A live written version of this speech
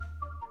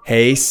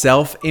Hey,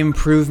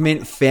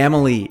 self-improvement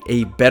family.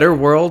 A better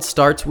world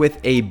starts with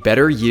a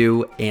better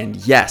you, and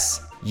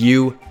yes,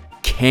 you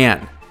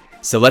can.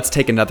 So let's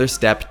take another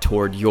step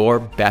toward your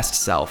best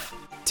self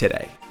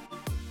today.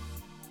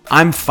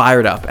 I'm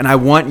fired up, and I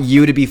want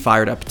you to be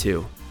fired up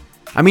too.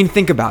 I mean,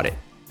 think about it.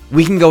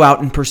 We can go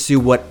out and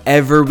pursue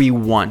whatever we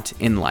want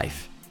in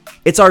life.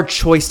 It's our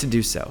choice to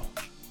do so.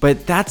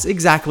 But that's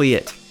exactly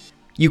it.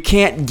 You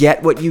can't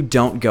get what you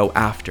don't go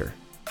after,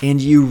 and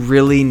you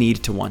really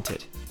need to want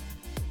it.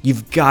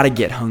 You've got to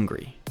get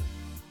hungry.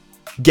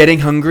 Getting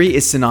hungry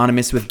is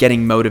synonymous with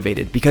getting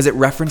motivated because it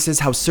references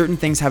how certain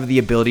things have the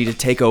ability to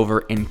take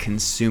over and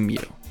consume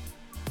you.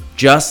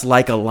 Just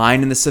like a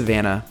lion in the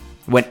savannah,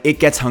 when it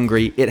gets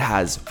hungry, it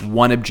has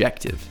one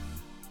objective: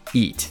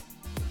 eat.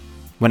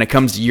 When it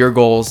comes to your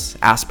goals,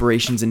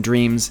 aspirations, and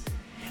dreams,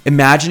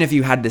 imagine if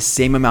you had the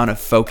same amount of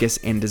focus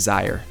and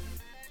desire.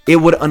 It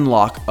would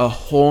unlock a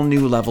whole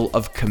new level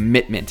of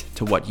commitment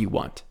to what you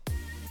want.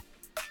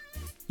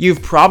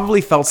 You've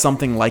probably felt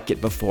something like it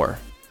before.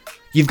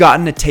 You've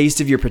gotten a taste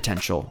of your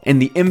potential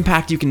and the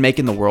impact you can make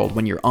in the world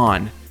when you're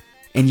on,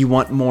 and you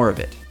want more of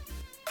it.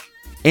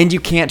 And you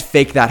can't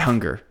fake that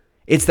hunger.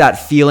 It's that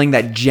feeling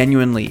that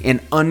genuinely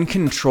and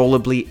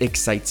uncontrollably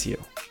excites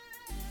you.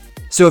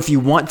 So if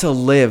you want to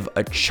live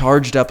a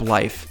charged up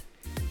life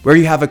where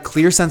you have a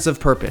clear sense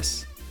of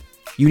purpose,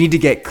 you need to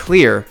get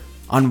clear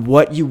on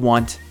what you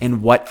want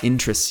and what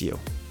interests you.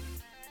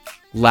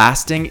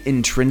 Lasting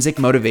intrinsic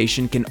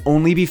motivation can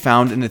only be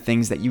found in the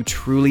things that you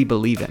truly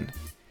believe in.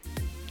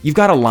 You've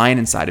got a lion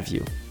inside of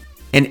you,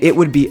 and it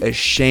would be a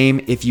shame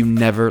if you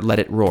never let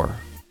it roar.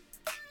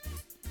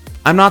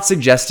 I'm not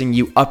suggesting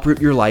you uproot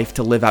your life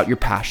to live out your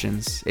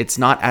passions. It's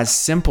not as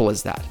simple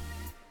as that.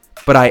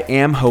 But I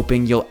am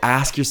hoping you'll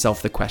ask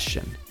yourself the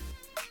question: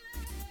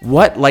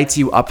 what lights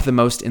you up the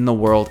most in the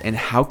world, and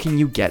how can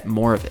you get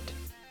more of it?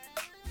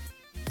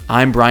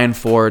 I'm Brian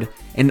Ford,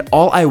 and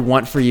all I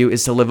want for you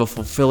is to live a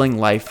fulfilling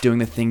life doing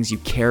the things you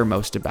care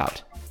most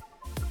about.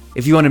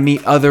 If you want to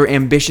meet other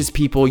ambitious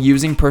people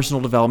using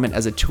personal development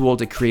as a tool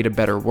to create a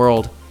better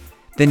world,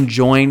 then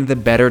join the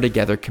Better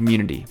Together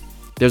community.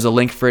 There's a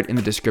link for it in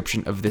the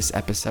description of this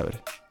episode.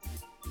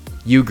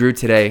 You grew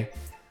today.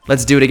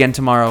 Let's do it again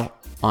tomorrow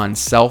on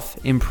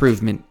Self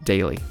Improvement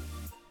Daily.